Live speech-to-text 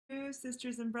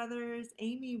sisters and brothers.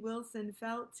 Amy Wilson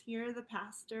Feltz here, the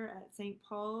pastor at St.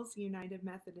 Paul's United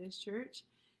Methodist Church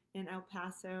in El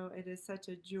Paso. It is such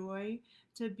a joy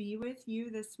to be with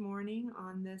you this morning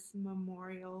on this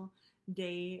Memorial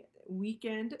Day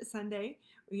weekend, Sunday.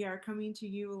 We are coming to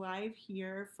you live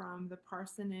here from the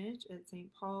parsonage at St.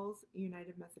 Paul's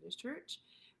United Methodist Church.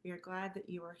 We are glad that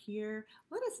you are here.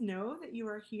 Let us know that you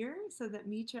are here so that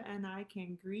Micha and I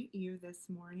can greet you this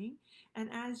morning.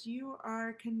 And as you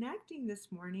are connecting this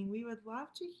morning, we would love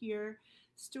to hear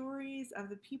stories of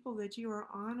the people that you are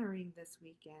honoring this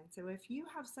weekend. So if you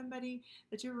have somebody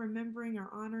that you're remembering or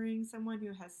honoring, someone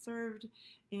who has served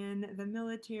in the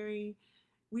military,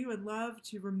 we would love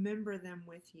to remember them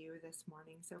with you this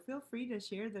morning. So feel free to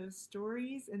share those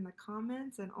stories in the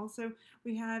comments. And also,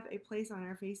 we have a place on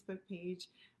our Facebook page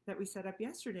that we set up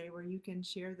yesterday where you can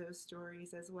share those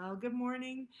stories as well. Good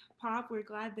morning, Pop. We're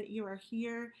glad that you are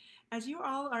here. As you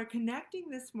all are connecting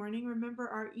this morning, remember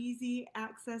our easy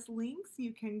access links.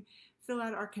 You can fill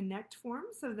out our connect form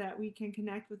so that we can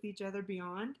connect with each other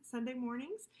beyond Sunday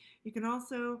mornings. You can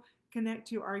also connect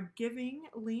to our giving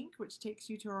link, which takes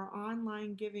you to our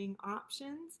online giving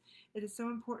options. It is so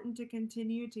important to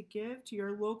continue to give to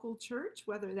your local church,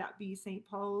 whether that be St.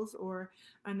 Paul's or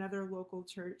another local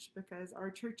church, because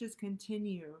our churches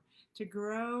continue to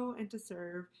grow and to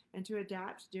serve and to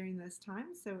adapt during this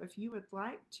time. So if you would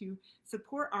like to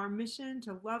support our mission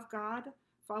to love God,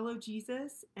 follow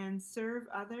Jesus, and serve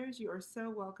others, you are so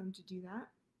welcome to do that.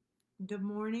 Good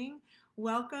morning.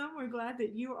 Welcome. We're glad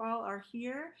that you all are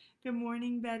here. Good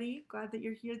morning, Betty. Glad that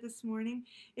you're here this morning.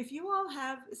 If you all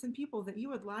have some people that you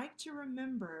would like to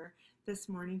remember this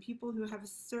morning, people who have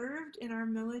served in our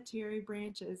military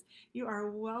branches, you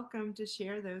are welcome to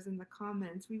share those in the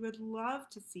comments. We would love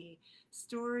to see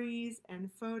stories and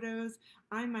photos.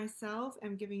 I myself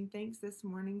am giving thanks this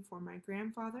morning for my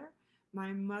grandfather,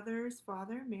 my mother's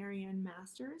father, Marion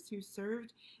Masters, who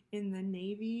served in the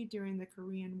Navy during the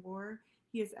Korean War.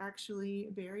 He is actually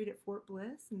buried at Fort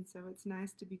Bliss, and so it's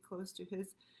nice to be close to his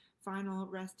final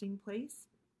resting place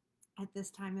at this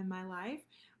time in my life.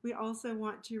 We also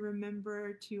want to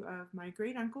remember two of my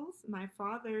great uncles, my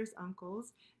father's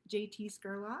uncles, J.T.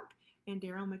 Skurlock and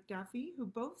Daryl McDuffie, who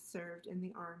both served in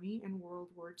the Army in World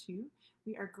War II.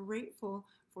 We are grateful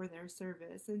for their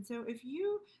service. And so if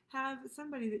you have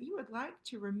somebody that you would like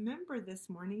to remember this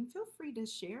morning, feel free to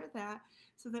share that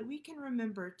so that we can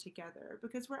remember together,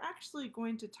 because we're actually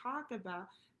going to talk about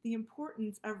the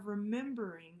importance of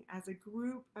remembering as a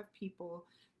group of people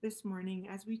this morning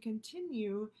as we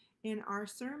continue in our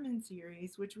sermon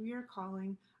series, which we are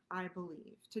calling I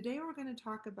Believe. Today we're going to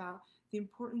talk about the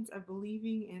importance of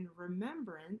believing in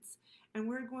remembrance, and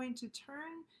we're going to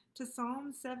turn to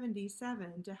Psalm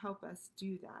 77 to help us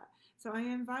do that. So I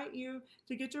invite you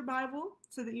to get your Bible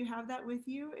so that you have that with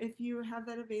you if you have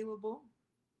that available.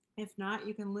 If not,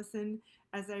 you can listen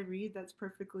as I read. That's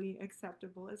perfectly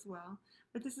acceptable as well.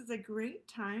 But this is a great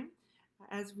time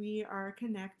as we are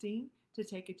connecting to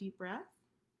take a deep breath,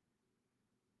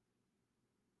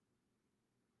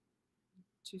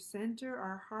 to center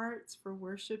our hearts for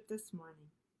worship this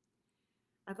morning.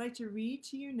 I'd like to read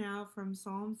to you now from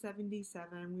Psalm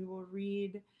 77. We will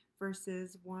read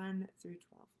verses 1 through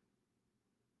 12.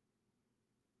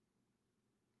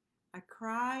 I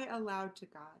cry aloud to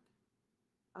God,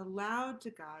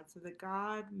 so that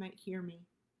God might hear me.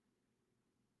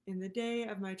 In the day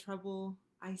of my trouble,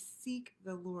 I seek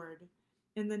the Lord.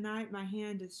 In the night, my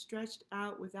hand is stretched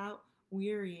out without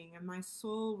wearying, and my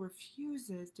soul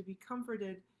refuses to be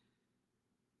comforted.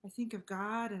 I think of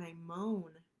God and I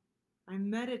moan. I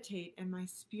meditate and my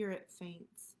spirit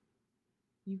faints.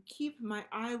 You keep my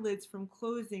eyelids from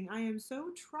closing. I am so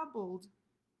troubled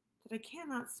that I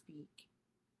cannot speak.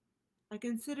 I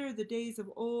consider the days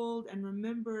of old and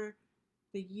remember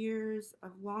the years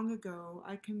of long ago.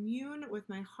 I commune with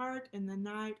my heart in the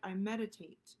night. I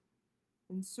meditate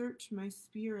and search my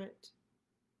spirit.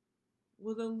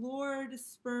 Will the Lord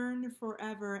spurn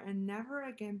forever and never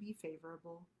again be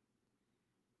favorable?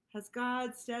 Has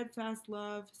God's steadfast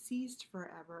love ceased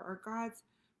forever? Are God's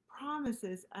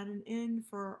promises at an end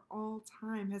for all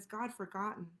time? Has God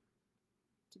forgotten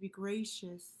to be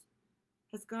gracious?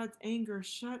 Has God's anger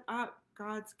shut up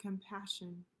God's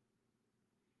compassion?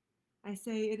 I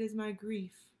say, it is my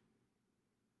grief.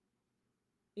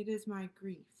 It is my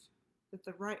grief that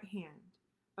the right hand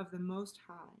of the Most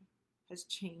High has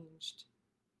changed.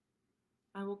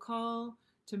 I will call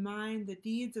to mind the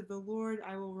deeds of the Lord.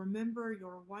 I will remember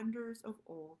your wonders of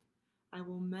old. I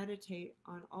will meditate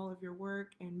on all of your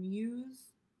work and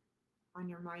muse on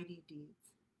your mighty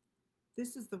deeds.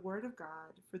 This is the word of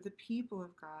God for the people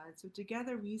of God. So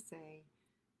together we say,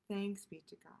 thanks be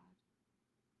to God.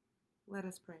 Let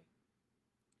us pray.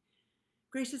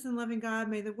 Gracious and loving God,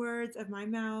 may the words of my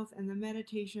mouth and the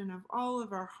meditation of all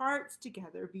of our hearts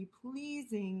together be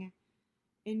pleasing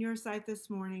in your sight this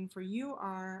morning, for you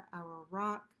are our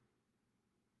rock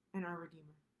and our Redeemer.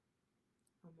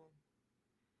 Amen.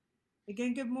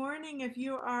 Again, good morning. If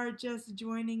you are just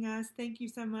joining us, thank you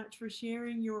so much for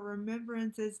sharing your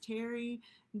remembrances. Terry,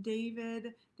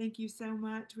 David, thank you so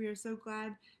much. We are so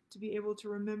glad to be able to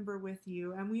remember with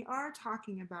you. And we are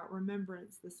talking about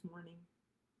remembrance this morning.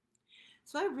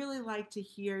 So I really like to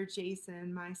hear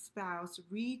Jason, my spouse,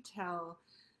 retell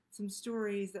some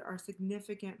stories that are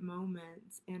significant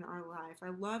moments in our life. I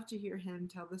love to hear him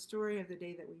tell the story of the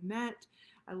day that we met.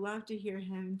 I love to hear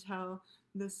him tell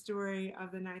the story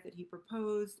of the night that he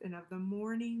proposed and of the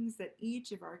mornings that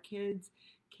each of our kids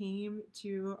came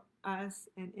to us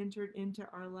and entered into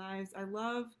our lives. I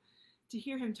love to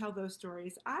hear him tell those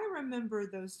stories. I remember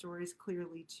those stories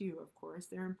clearly too, of course.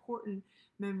 They're important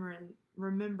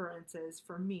remembrances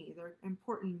for me. They're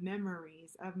important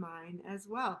memories of mine as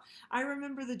well. I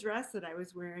remember the dress that I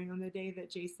was wearing on the day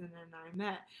that Jason and I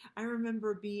met. I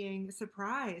remember being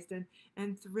surprised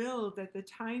and thrilled at the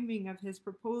timing of his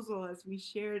proposal as we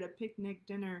shared a picnic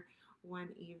dinner one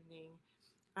evening.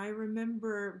 I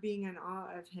remember being in awe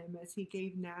of him as he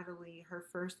gave Natalie her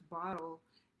first bottle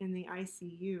in the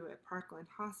ICU at Parkland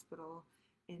Hospital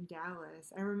in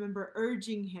Dallas. I remember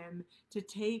urging him to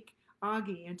take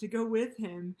Augie and to go with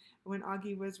him when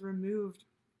Augie was removed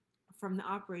from the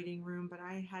operating room, but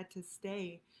I had to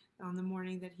stay on the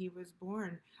morning that he was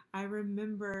born. I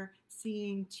remember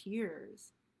seeing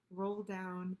tears roll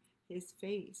down his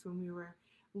face when we were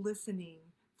listening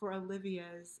for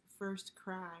Olivia's first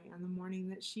cry on the morning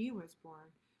that she was born.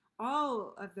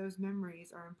 All of those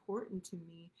memories are important to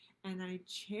me and I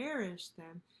cherish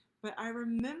them, but I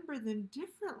remember them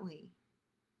differently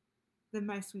than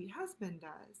my sweet husband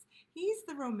does. He's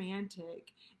the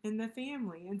romantic in the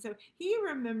family, and so he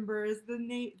remembers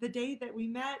the day that we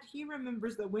met. He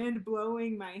remembers the wind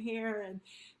blowing my hair and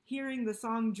hearing the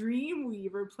song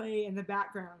Dreamweaver play in the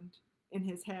background in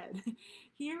his head.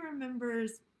 He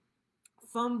remembers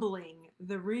fumbling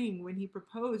the ring when he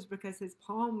proposed because his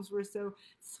palms were so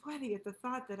sweaty at the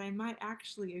thought that I might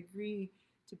actually agree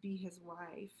to be his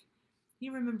wife. He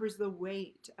remembers the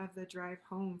weight of the drive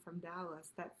home from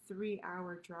Dallas, that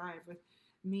 3-hour drive with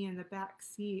me in the back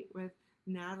seat with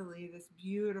Natalie, this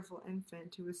beautiful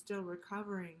infant who was still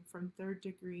recovering from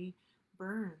third-degree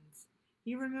burns.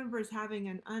 He remembers having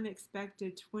an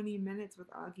unexpected 20 minutes with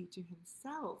Augie to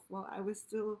himself while I was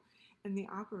still in the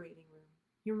operating room.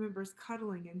 He remembers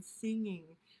cuddling and singing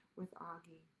with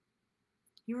Augie.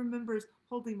 He remembers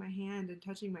holding my hand and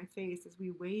touching my face as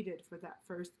we waited for that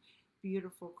first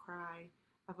beautiful cry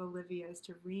of Olivia's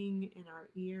to ring in our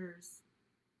ears.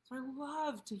 So I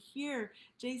love to hear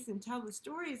Jason tell the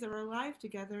stories of our life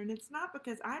together, and it's not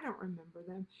because I don't remember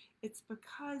them, it's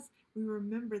because we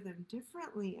remember them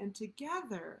differently, and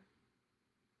together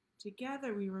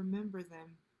we remember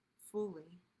them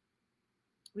fully.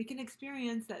 We can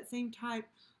experience that same type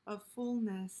of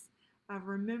fullness of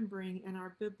remembering in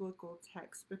our biblical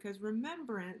text, because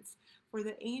remembrance for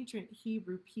the ancient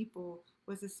Hebrew people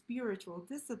was a spiritual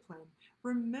discipline.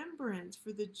 Remembrance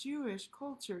for the Jewish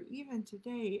culture, even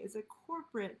today, is a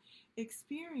corporate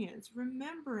experience.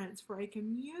 Remembrance for a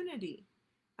community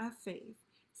of faith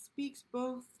speaks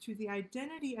both to the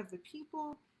identity of the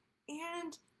people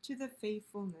and to the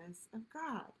faithfulness of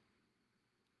God.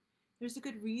 There's a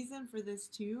good reason for this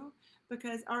too,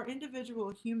 because our individual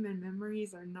human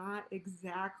memories are not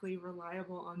exactly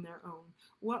reliable on their own.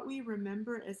 What we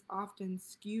remember is often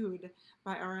skewed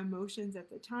by our emotions at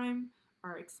the time,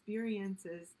 our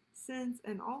experiences since,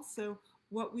 and also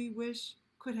what we wish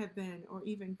could have been or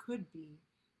even could be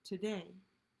today.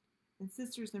 And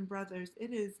sisters and brothers,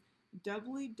 it is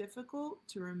doubly difficult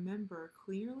to remember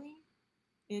clearly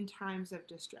in times of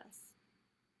distress.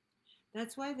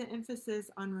 That's why the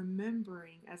emphasis on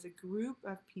remembering as a group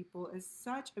of people is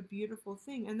such a beautiful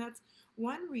thing. And that's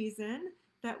one reason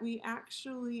that we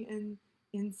actually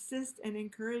insist and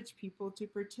encourage people to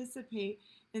participate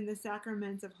in the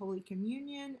sacraments of Holy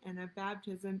Communion and of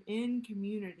baptism in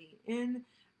community, in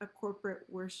a corporate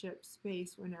worship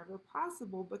space whenever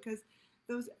possible, because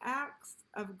those acts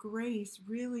of grace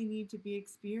really need to be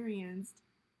experienced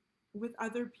with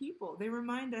other people. They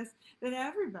remind us that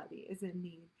everybody is in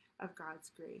need of God's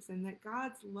grace and that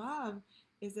God's love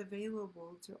is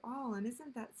available to all. And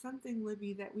isn't that something,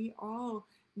 Libby, that we all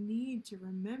need to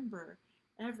remember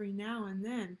every now and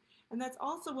then? And that's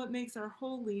also what makes our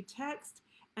holy text,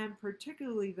 and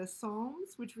particularly the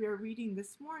Psalms, which we are reading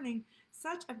this morning,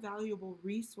 such a valuable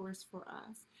resource for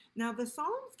us, Now, the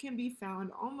Psalms can be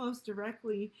found almost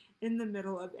directly in the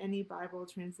middle of any Bible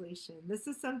translation. This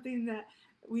is something that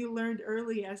we learned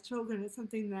early as children. It's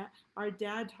something that our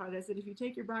dad taught us, that if you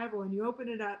take your Bible and you open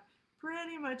it up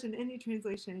pretty much in any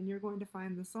translation, you're going to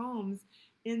find the Psalms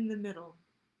in the middle.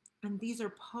 And these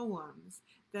are poems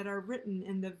that are written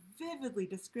in the vividly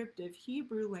descriptive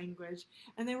Hebrew language,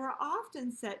 and they were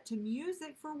often set to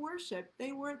music for worship.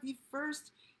 They were the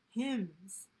first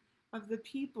hymns of the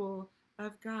people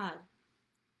of God.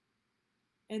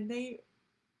 And they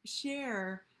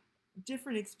share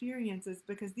different experiences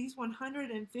because these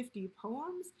 150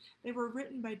 poems, they were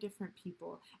written by different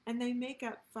people, and they make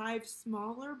up 5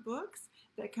 smaller books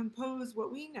that compose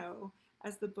what we know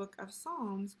as the book of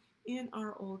Psalms in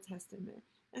our Old Testament.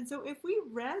 And so if we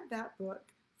read that book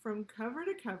from cover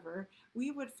to cover,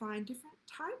 we would find different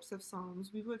types of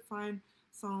psalms. We would find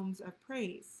psalms of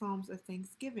praise, psalms of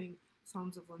thanksgiving,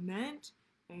 psalms of lament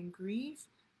and grief,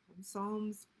 and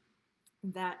psalms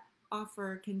that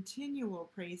offer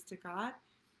continual praise to God.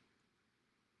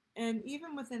 And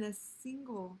even within a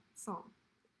single psalm,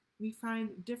 we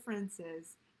find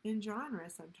differences in genre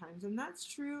sometimes. And that's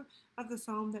true of the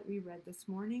psalm that we read this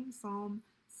morning, Psalm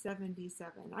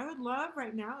 77. I would love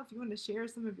right now, if you want to share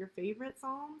some of your favorite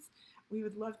psalms, we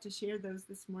would love to share those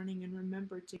this morning and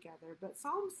remember together. But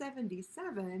Psalm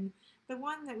 77, the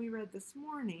one that we read this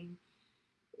morning,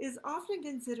 is often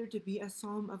considered to be a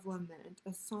psalm of lament,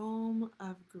 a psalm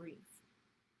of grief.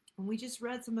 And we just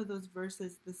read some of those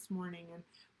verses this morning, and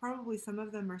probably some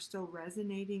of them are still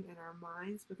resonating in our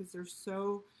minds because they're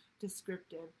so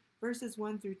descriptive. Verses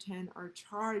 1 through 10 are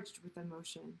charged with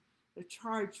emotion. They're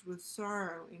charged with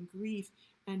sorrow and grief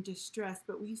and distress,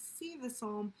 but we see the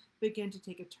psalm begin to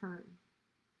take a turn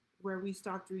where we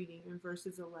stopped reading in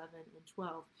verses 11 and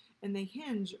 12. And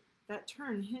that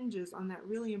turn hinges on that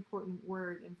really important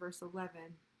word in verse 11,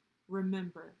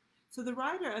 remember. So the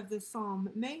writer of this psalm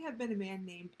may have been a man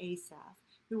named Asaph,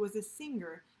 who was a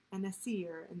singer and a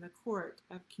seer in the court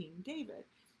of King David.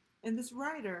 And this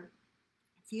writer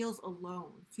feels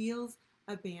alone, feels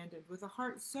abandoned, with a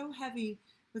heart so heavy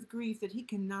with grief that he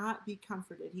cannot be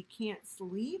comforted. He can't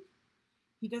sleep.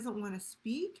 He doesn't want to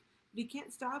speak, but he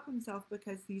can't stop himself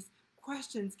because these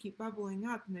questions keep bubbling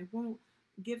up and they won't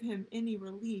give him any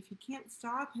relief. He can't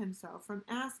stop himself from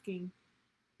asking,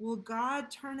 will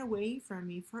God turn away from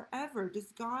me forever?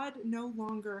 Does God no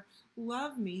longer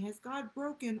love me? Has God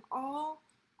broken all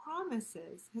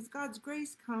promises? Has God's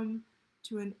grace come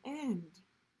to an end?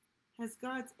 Has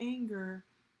God's anger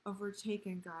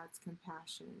overtaken God's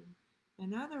compassion?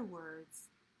 In other words,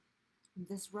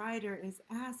 this writer is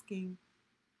asking,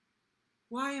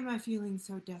 why am I feeling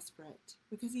so desperate?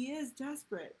 Because he is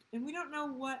desperate. And we don't know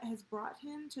what has brought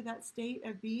him to that state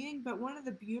of being, but one of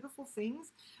the beautiful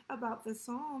things about the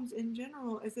Psalms in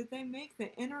general is that they make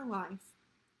the inner life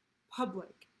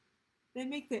public. They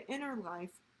make the inner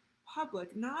life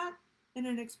public, not in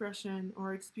an expression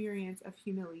or experience of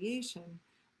humiliation,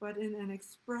 but in an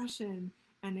expression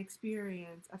and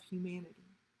experience of humanity,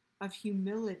 of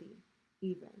humility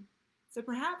even. So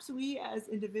perhaps we as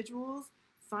individuals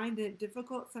find it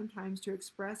difficult sometimes to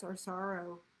express our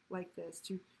sorrow like this,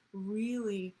 to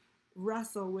really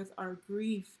wrestle with our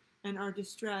grief and our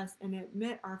distress and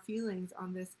admit our feelings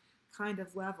on this kind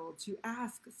of level, to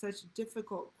ask such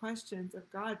difficult questions of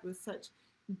God with such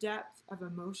depth of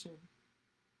emotion.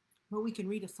 But we can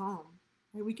read a psalm,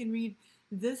 right? We can read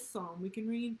this psalm. We can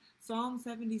read Psalm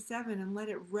 77 and let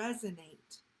it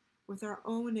resonate with our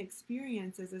own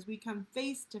experiences as we come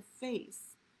face to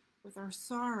face with our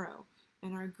sorrow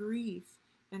and our grief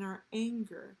and our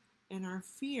anger and our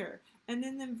fear. And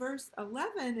then verse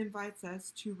 11 invites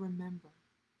us to remember.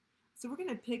 So we're going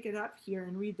to pick it up here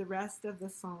and read the rest of the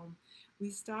psalm.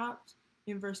 We stopped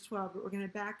in verse 12, but we're going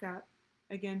to back up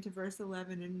again to verse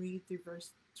 11 and read through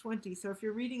verse 20. So if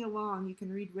you're reading along, you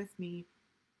can read with me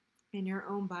in your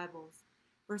own Bibles.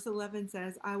 Verse 11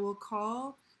 says, I will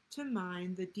call to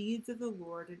mind the deeds of the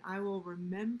Lord, and I will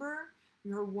remember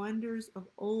your wonders of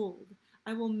old.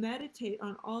 I will meditate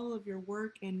on all of your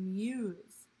work and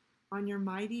muse on your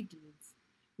mighty deeds.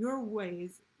 Your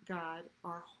ways, God,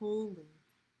 are holy.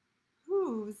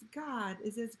 Whose God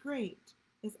is as great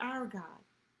as our God?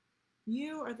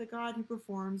 You are the God who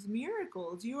performs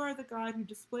miracles. You are the God who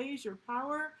displays your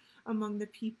power among the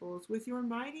peoples. With your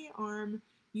mighty arm,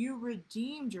 you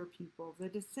redeemed your people, the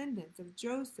descendants of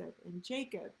Joseph and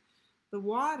Jacob. The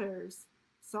waters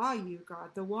saw you, God.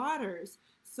 The waters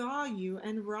saw you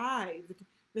and writhed.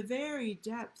 The very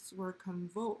depths were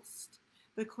convulsed.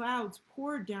 The clouds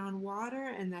poured down water,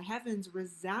 and the heavens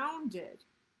resounded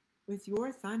with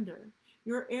your thunder.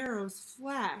 Your arrows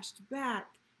flashed back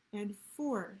and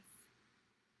forth.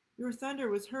 Your thunder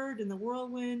was heard in the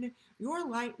whirlwind. Your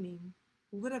lightning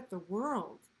lit up the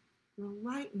world. Your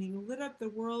lightning lit up the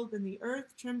world, and the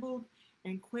earth trembled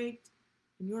and quaked,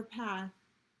 and your path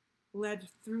led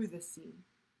through the sea,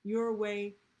 your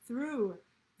way through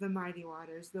the mighty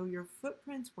waters, though your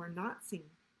footprints were not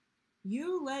seen.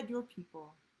 You led your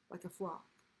people like a flock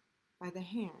by the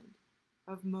hand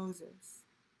of Moses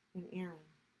and Aaron.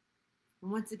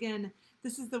 And once again,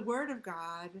 this is the word of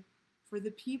God for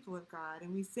the people of God,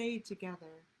 and we say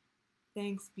together,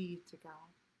 thanks be to God.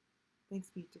 Thanks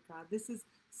be to God. This is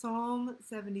Psalm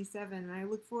 77, and I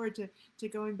look forward to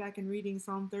going back and reading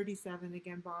Psalm 37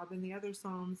 again, Bob, and the other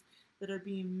Psalms that are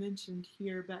being mentioned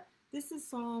here, but this is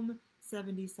Psalm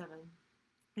 77.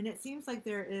 And it seems like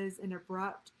there is an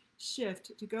abrupt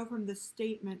shift to go from the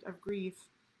statement of grief,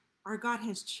 our God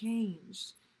has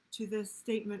changed, to this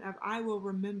statement of, I will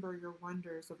remember your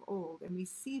wonders of old. And we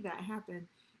see that happen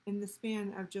in the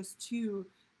span of just 2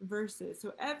 verses.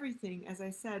 So everything, as I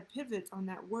said, pivots on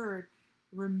that word,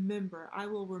 remember. I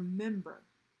will remember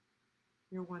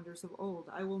your wonders of old.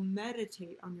 I will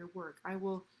meditate on your work. I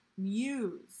will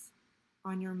muse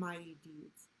on your mighty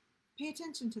deeds. Pay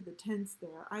attention to the tense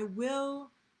there. I will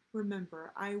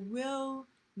remember. I will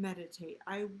meditate.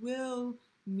 I will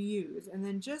muse. And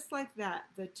then just like that,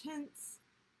 the tense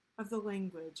of the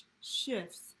language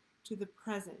shifts to the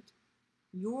present.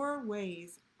 Your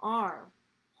ways are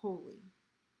holy,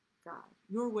 God.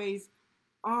 Your ways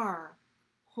are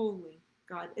holy,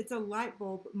 God. It's a light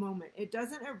bulb moment. It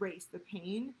doesn't erase the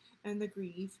pain and the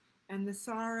grief and the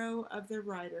sorrow of the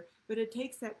writer, but it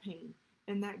takes that pain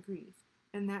and that grief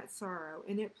and that sorrow,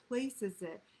 and it places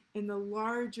it in the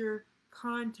larger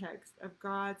context of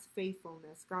God's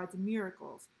faithfulness, God's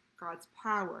miracles, God's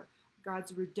power,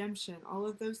 God's redemption. All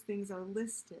of those things are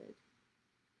listed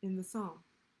in the psalm.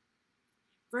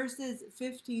 Verses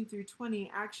 15 through 20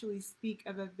 actually speak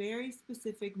of a very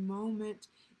specific moment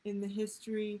in the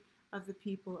history of the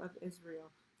people of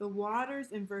Israel. The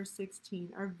waters in verse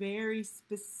 16 are very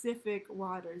specific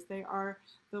waters. They are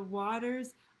the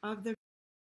waters of the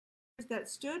that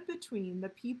stood between the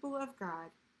people of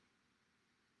God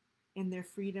and their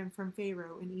freedom from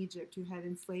Pharaoh in Egypt, who had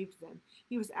enslaved them.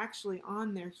 He was actually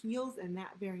on their heels in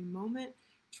that very moment,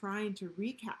 trying to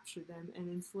recapture them and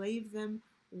enslave them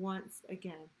once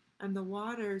again. And the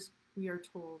waters, we are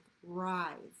told,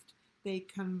 writhed. They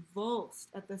convulsed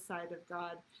at the sight of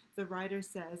God, the writer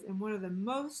says, in one of the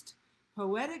most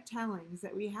poetic tellings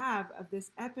that we have of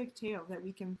this epic tale that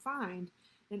we can find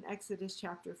in Exodus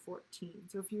chapter 14.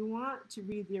 So if you want to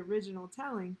read the original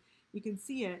telling, you can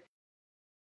see it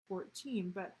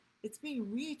 14, but it's being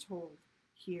retold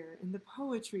here in the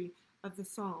poetry of the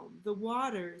psalm. The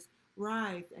waters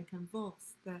writhed and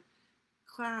convulsed, the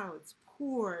clouds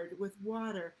poured with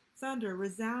water, thunder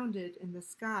resounded in the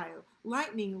sky,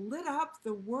 lightning lit up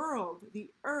the world, the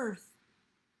earth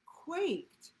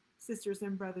quaked, sisters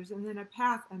and brothers, and then a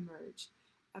path emerged.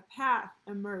 A path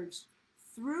emerged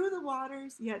through the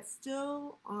waters, yet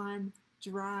still on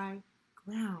dry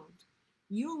ground.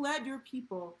 You led your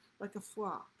people like a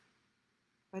flock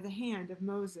by the hand of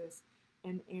Moses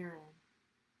and Aaron.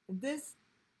 And this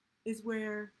is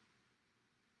where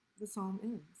the psalm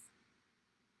ends.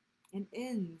 And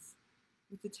ends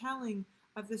with the telling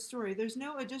of the story. There's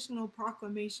no additional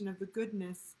proclamation of the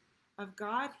goodness of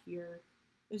God here.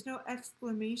 There's no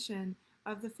exclamation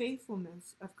of the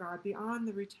faithfulness of God beyond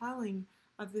the retelling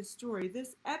of this story.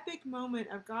 This epic moment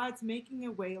of God's making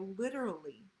a way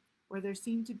literally where there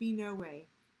seemed to be no way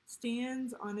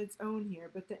stands on its own here,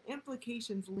 but the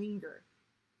implications linger.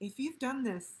 If you've done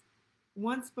this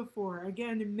once before,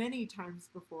 again, many times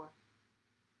before,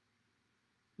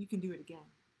 you can do it again.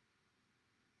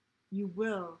 You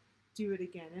will do it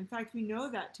again. In fact, we know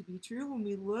that to be true when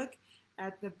we look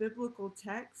at the biblical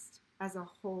text as a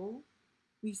whole.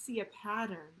 We see a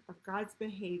pattern of God's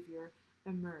behavior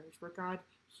emerge, where God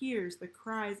hears the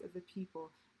cries of the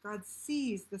people, God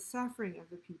sees the suffering of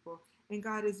the people, and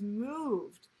God is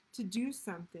moved to do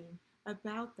something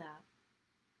about that.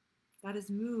 God is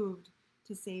moved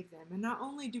to save them. And not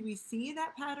only do we see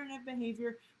that pattern of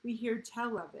behavior, we hear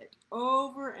tell of it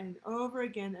over and over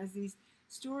again as these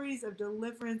stories of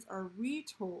deliverance are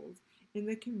retold in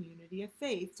the community of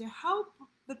faith to help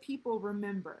the people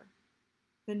remember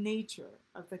the nature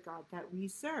of the God that we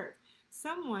serve.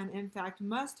 Someone, in fact,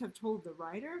 must have told the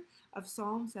writer of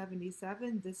Psalm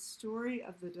 77 this story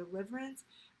of the deliverance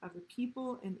of the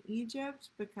people in Egypt,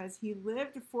 because he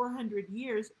lived 400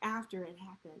 years after it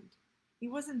happened. He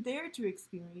wasn't there to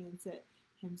experience it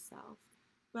himself.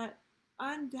 But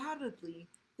undoubtedly,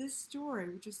 this story,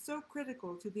 which is so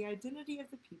critical to the identity of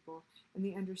the people and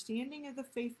the understanding of the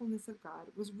faithfulness of God,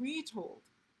 was retold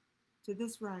to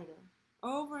this writer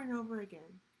over and over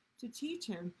again to teach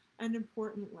him an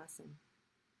important lesson.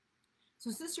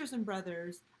 So, sisters and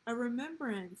brothers, a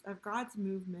remembrance of God's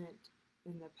movement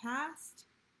in the past,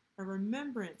 a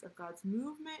remembrance of God's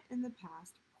movement in the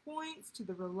past points to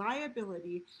the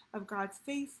reliability of God's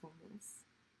faithfulness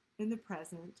in the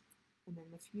present and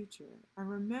in the future. A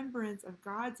remembrance of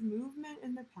God's movement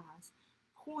in the past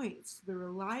points to the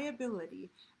reliability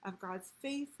of God's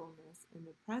faithfulness in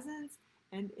the present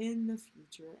and in the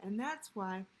future. And that's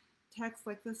why texts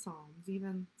like the Psalms,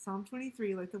 even Psalm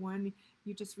 23, like the one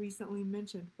you just recently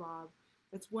mentioned, Bob,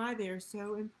 that's why they are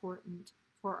so important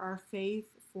for our faith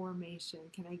formation.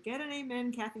 Can I get an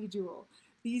amen, Kathy Jewell?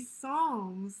 These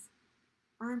Psalms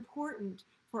are important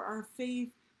for our faith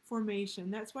formation.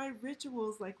 That's why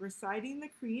rituals like reciting the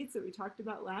creeds that we talked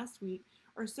about last week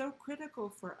are so critical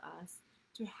for us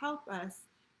to help us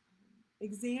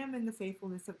examine the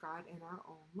faithfulness of God in our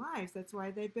own lives. That's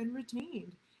why they've been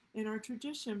retained in our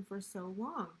tradition for so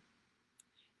long.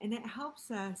 And it helps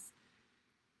us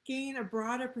gain a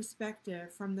broader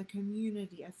perspective from the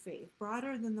community of faith,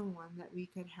 broader than the one that we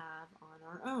could have on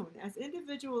our own. As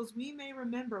individuals, we may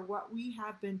remember what we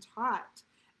have been taught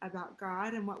about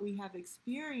God and what we have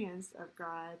experienced of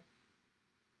God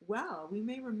well. We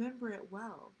may remember it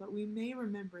well, but we may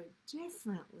remember it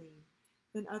differently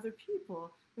than other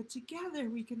people. But together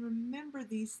we can remember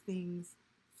these things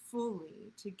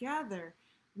fully. Together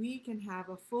we can have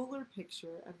a fuller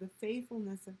picture of the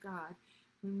faithfulness of God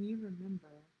when we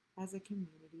remember as a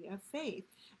community of faith.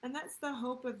 And that's the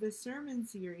hope of this sermon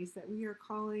series that we are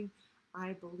calling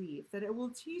I Believe, that it will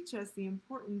teach us the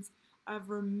importance of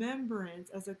remembrance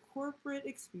as a corporate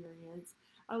experience,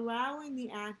 allowing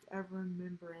the act of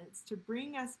remembrance to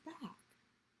bring us back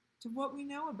to what we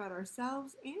know about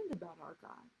ourselves and about our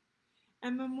God.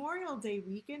 And Memorial Day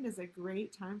weekend is a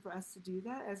great time for us to do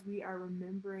that as we are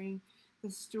remembering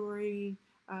the story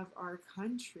of our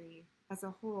country as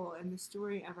a whole and the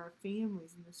story of our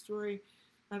families and the story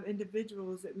of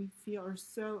individuals that we feel are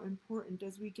so important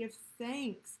as we give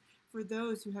thanks for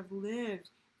those who have lived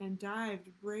and died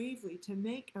bravely to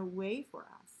make a way for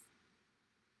us.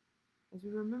 As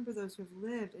we remember those who have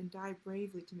lived and died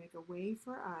bravely to make a way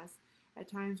for us at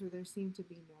times where there seemed to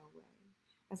be no way.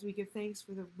 As we give thanks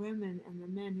for the women and the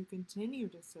men who continue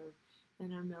to serve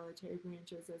in our military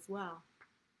branches as well.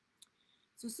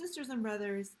 So sisters and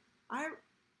brothers, I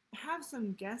have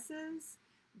some guesses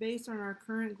based on our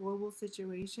current global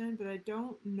situation, but I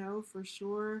don't know for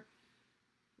sure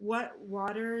what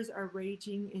waters are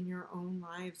raging in your own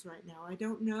lives right now. I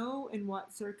don't know in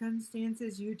what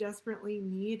circumstances you desperately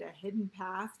need a hidden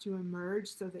path to emerge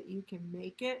so that you can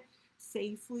make it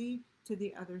safely to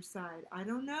the other side. I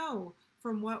don't know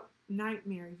from what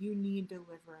nightmare you need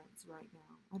deliverance right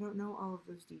now. I don't know all of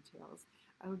those details.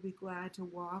 I would be glad to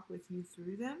walk with you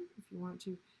through them if you want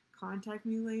to contact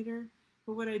me later.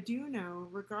 But what I do know,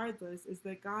 regardless, is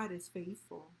that God is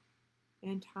faithful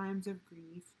in times of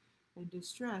grief and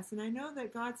distress. And I know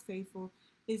that God's faithful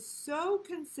is so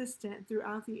consistent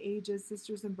throughout the ages,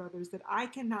 sisters and brothers, that I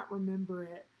cannot remember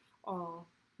it all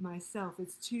myself.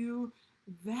 It's too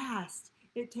vast.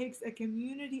 It takes a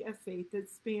community of faith that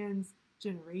spans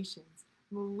generations,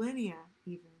 millennia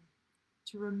even,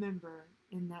 to remember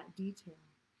in that detail.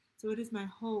 So it is my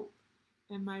hope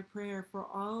and my prayer for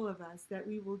all of us that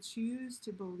we will choose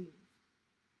to believe.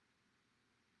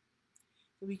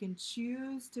 That we can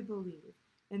choose to believe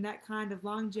in that kind of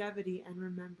longevity and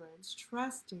remembrance,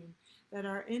 trusting that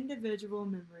our individual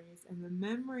memories and the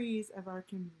memories of our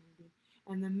community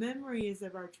and the memories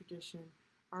of our tradition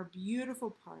are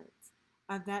beautiful parts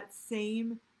of that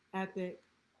same epic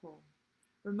whole,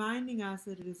 reminding us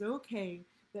that it is okay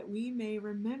that we may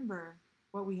remember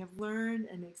what we have learned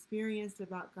and experienced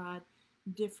about God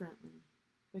differently,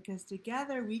 because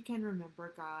together we can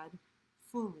remember God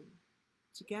fully.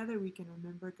 Together we can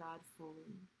remember God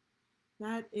fully.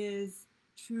 That is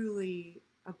truly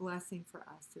a blessing for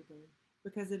us today,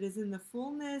 because it is in the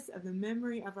fullness of the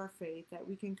memory of our faith that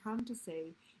we can come to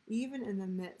say, even in the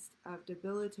midst of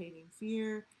debilitating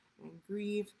fear and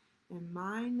grief and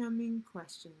mind-numbing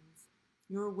questions,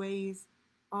 your ways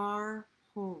are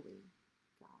holy,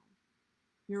 God.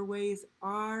 Your ways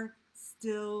are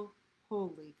still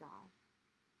holy, God.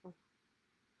 For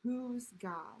whose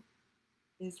God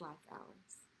is like ours?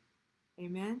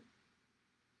 Amen.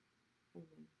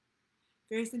 Amen.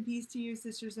 Grace and peace to you,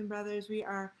 sisters and brothers. We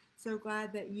are so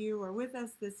glad that you are with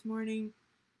us this morning.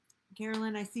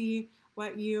 Carolyn, I see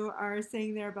what you are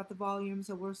saying there about the volume,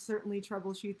 so we'll certainly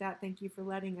troubleshoot that. Thank you for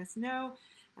letting us know.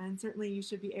 And certainly you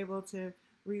should be able to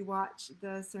rewatch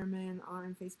the sermon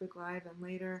on Facebook Live and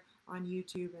later on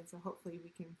YouTube. And so hopefully we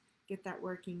can get that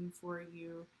working for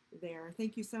you there.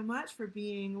 Thank you so much for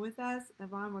being with us.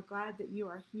 Yvonne, we're glad that you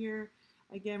are here.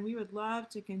 Again, we would love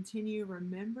to continue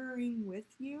remembering with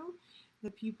you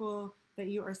the people that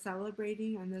you are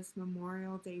celebrating on this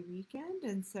Memorial Day weekend.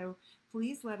 And so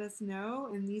please let us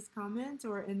know in these comments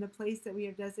or in the place that we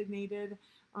have designated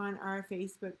on our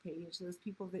Facebook page, those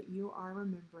people that you are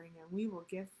remembering, and we will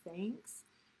give thanks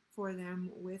for them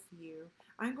with you.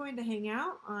 I'm going to hang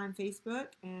out on Facebook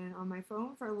and on my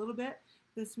phone for a little bit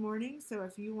this morning. So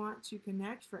if you want to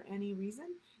connect for any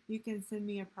reason, you can send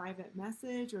me a private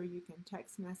message or you can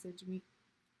text message me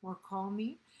or call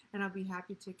me, and I'll be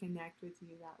happy to connect with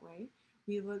you that way.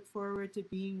 We look forward to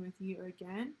being with you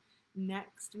again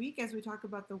next week as we talk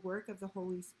about the work of the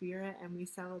Holy Spirit and we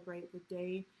celebrate the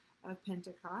day of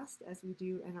Pentecost as we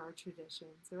do in our tradition.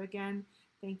 So again,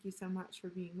 thank you so much for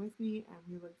being with me, and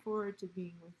we look forward to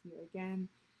being with you again.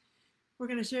 We're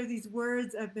going to share these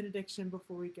words of benediction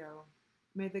before we go.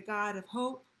 May the God of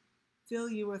hope fill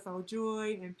you with all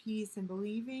joy and peace in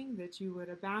believing, that you would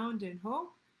abound in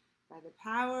hope by the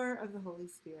power of the Holy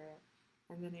Spirit.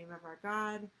 In the name of our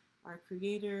God, our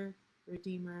Creator,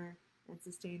 Redeemer, and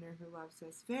Sustainer, who loves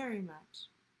us very much.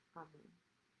 Amen.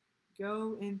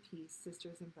 Go in peace,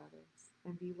 sisters and brothers,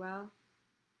 and be well.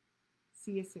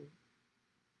 See you soon.